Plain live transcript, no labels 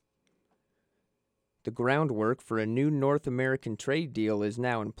The groundwork for a new North American trade deal is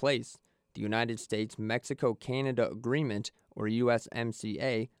now in place. The United States-Mexico-Canada Agreement, or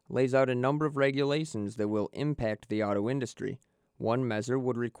USMCA, lays out a number of regulations that will impact the auto industry. One measure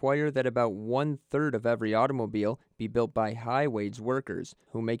would require that about one-third of every automobile be built by high-wage workers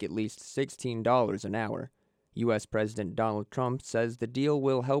who make at least $16 an hour. U.S. President Donald Trump says the deal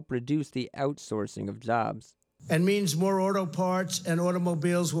will help reduce the outsourcing of jobs. And means more auto parts and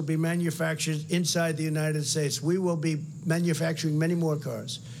automobiles will be manufactured inside the United States. We will be manufacturing many more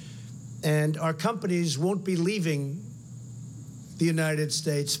cars. And our companies won't be leaving the United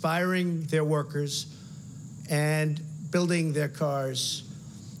States, firing their workers and building their cars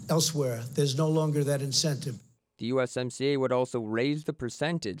elsewhere. There's no longer that incentive. The USMCA would also raise the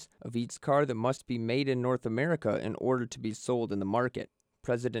percentage of each car that must be made in North America in order to be sold in the market.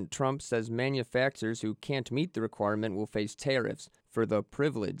 President Trump says manufacturers who can't meet the requirement will face tariffs for the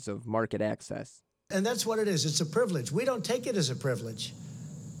privilege of market access. And that's what it is. It's a privilege. We don't take it as a privilege.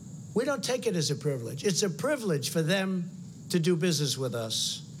 We don't take it as a privilege. It's a privilege for them to do business with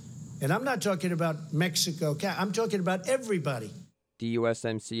us. And I'm not talking about Mexico. I'm talking about everybody. The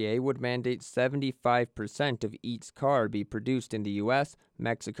USMCA would mandate 75% of each car be produced in the U.S.,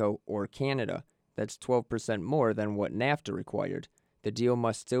 Mexico, or Canada. That's 12% more than what NAFTA required. The deal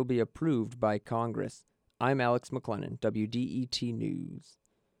must still be approved by Congress. I'm Alex McLennan, WDET News.